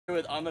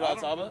With Ahmed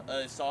Al-Taba,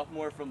 a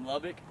sophomore from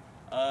Lubbock.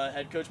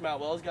 Head coach Matt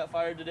Wells got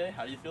fired today.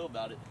 How do you feel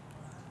about it?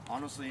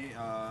 Honestly,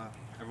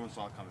 everyone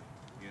saw it coming.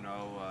 You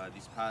know,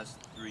 these past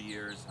 3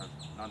 years have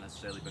not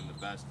necessarily been the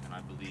best, and I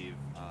believe,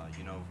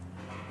 you know,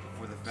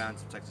 for the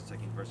fans of Texas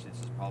Tech University, this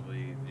is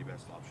probably the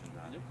best option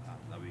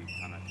that we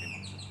kind of came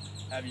up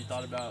with. Have you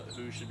thought about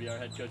who should be our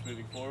head coach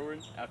moving forward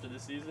after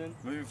this season?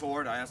 Moving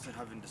forward, I actually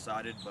haven't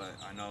decided, but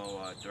I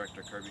know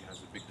Director Cumbie has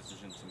a big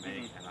decision to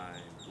make, and I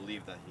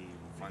believe that he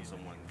will find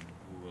someone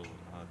who will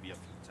be up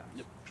to the task.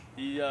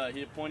 Yep.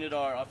 He appointed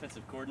our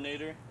offensive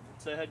coordinator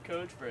to head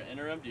coach for an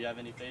interim. Do you have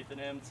any faith in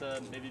him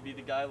to maybe be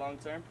the guy long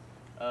term?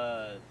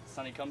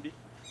 Sonny Cumbie?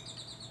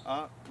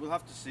 We'll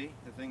have to see.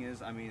 The thing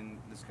is, I mean,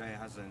 this guy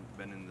hasn't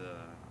been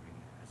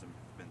hasn't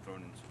been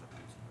thrown into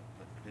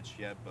the pitch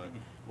yet, but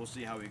we'll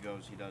see how he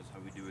goes. He does how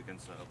we do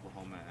against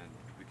Oklahoma, and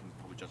we can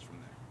probably judge from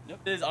there.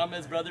 Yep. This is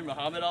Ahmed's brother,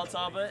 Muhammad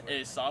Al-Taba,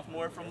 a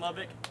sophomore from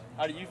Lubbock.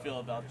 How do you feel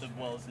about the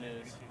Wells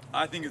news?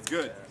 I think it's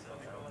good.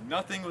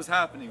 Nothing was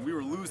happening. We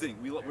were losing.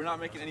 We're not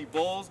making any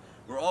bowls.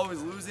 We're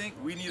always losing.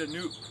 We need a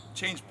new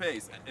change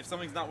pace. If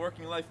something's not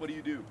working in life, what do?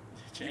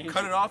 You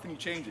cut it off and you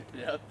change it.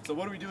 Yep. So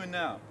what are we doing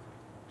now?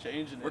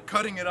 Changing it. We're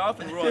cutting it off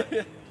and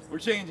we're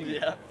changing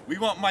it. Yeah. We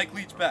want Mike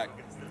Leach back,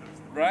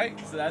 right?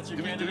 So that's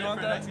your candidate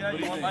for next guy?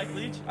 You want Mike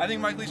Leach? I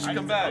think Mike Leach should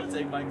come back. I would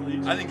take Mike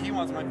Leach. I think he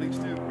wants Mike Leach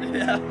too.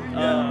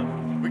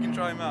 Yeah. We can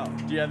try him out.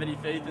 Do you have any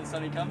faith in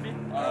Sonny Cumbie,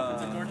 our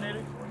offensive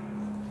coordinator?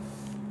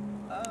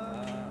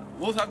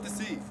 We'll have to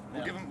see.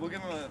 We'll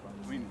give him a.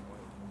 I mean,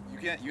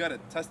 you got to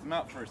test him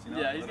out first. You know?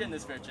 Yeah, he's getting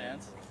his fair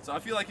chance. So I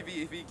feel like if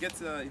he gets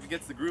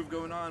the groove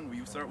going on,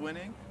 we start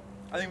winning.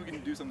 I think we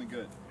can do something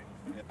good.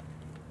 Yeah.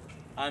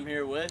 I'm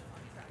here with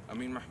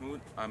Amin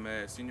Mahmoud. I'm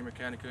a senior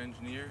mechanical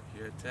engineer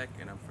here at Tech,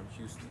 and I'm from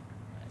Houston.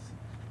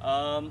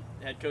 Nice.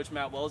 Head coach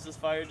Matt Wells is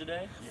fired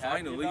today. You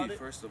finally,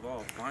 first of all,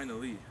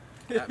 finally.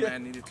 That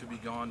man needed to be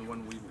gone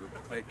when we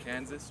played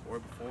Kansas or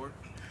before.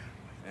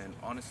 And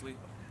honestly,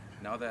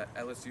 now that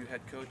LSU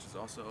head coach is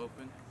also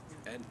open,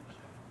 and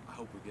I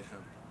hope we get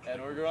him. Ed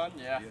Orgeron?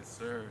 Yeah. Yes,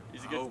 sir.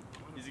 He's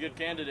a good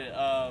candidate.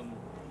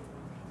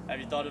 Have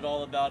you thought at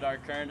all about our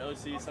current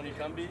OC, Sonny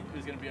Cumbie,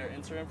 who's going to be our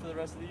interim for the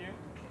rest of the year?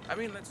 I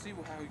mean, let's see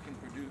how he can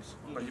produce.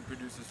 But he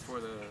produces for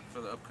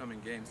the upcoming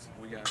games.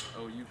 We got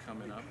OU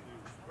coming up.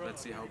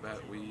 Let's see how bad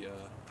we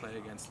play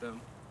against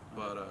them.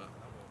 But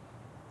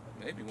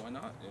maybe, why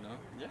not, you know?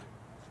 Yeah.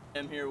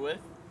 I'm here with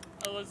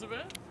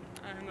Elizabeth.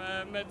 I'm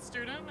a med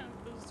student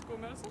at the School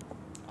of Medicine.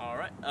 All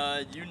right.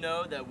 You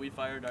know that we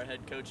fired our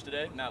head coach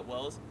today, Matt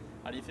Wells.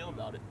 How do you feel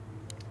about it?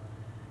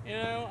 You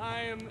know,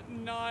 I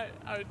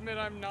admit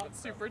I'm not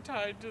super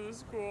tied to the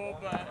school,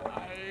 but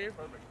I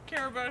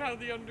care about how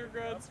the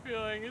undergrad's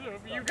feeling. So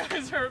if you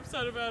guys are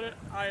upset about it,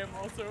 I am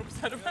also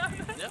upset about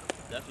it. Yeah,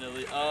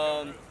 definitely.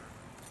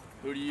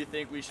 Who do you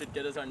think we should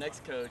get as our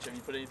next coach? Have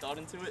you put any thought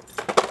into it?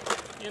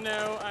 You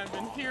know, I've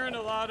been hearing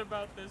a lot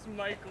about this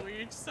Mike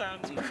Leach.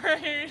 Sounds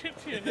great.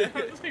 You know,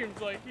 it seems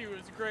like he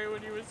was great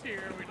when he was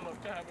here. We'd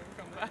love to have him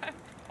come back.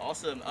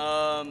 Awesome.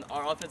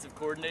 Our offensive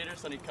coordinator,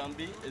 Sonny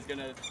Cumbie, is going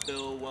to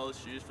fill Wells'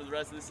 shoes for the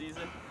rest of the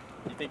season.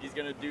 You think he's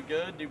going to do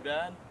good, do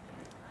bad?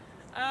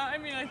 I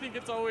mean, I think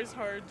it's always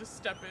hard to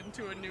step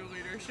into a new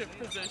leadership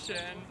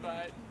position,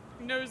 but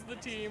knows the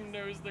team,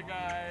 knows the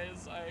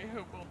guys. I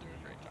hope we'll do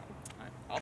a great